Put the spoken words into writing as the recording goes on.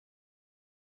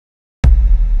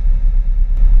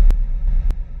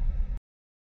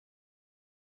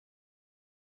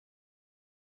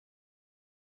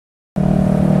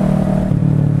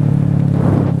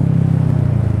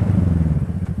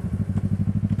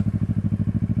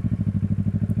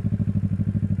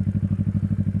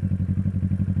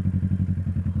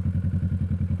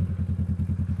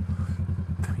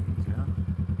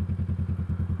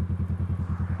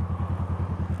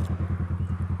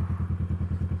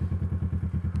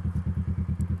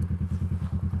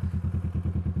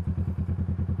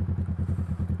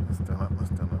up.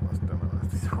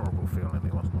 It's a horrible feeling.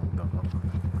 It wasn't all done up.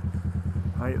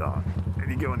 I hate that. When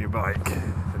you get on your bike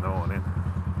in the morning,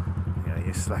 you know,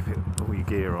 you slap it, all your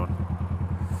gear on,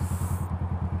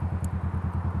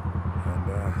 and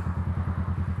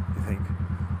you think,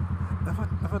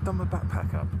 have I done my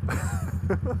backpack up?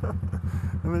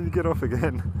 And then you get off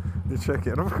again, you check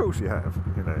it, and of course you have,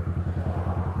 you know.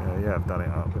 Yeah, you have done it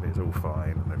up and it's all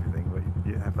fine and everything, but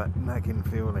you have that nagging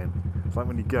feeling. It's like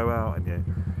when you go out and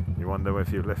you wonder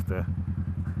if you've left the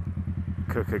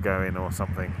cooker going or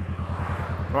something.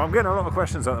 Well, I'm getting a lot of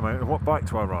questions at the moment. What bike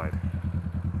do I ride?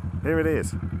 Here it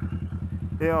is,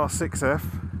 ER6F,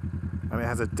 and it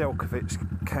has a Delkovich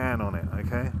can on it,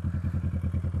 okay?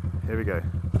 Here we go.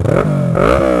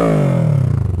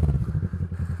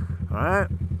 Alright,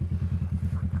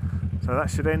 so that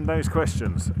should end those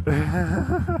questions.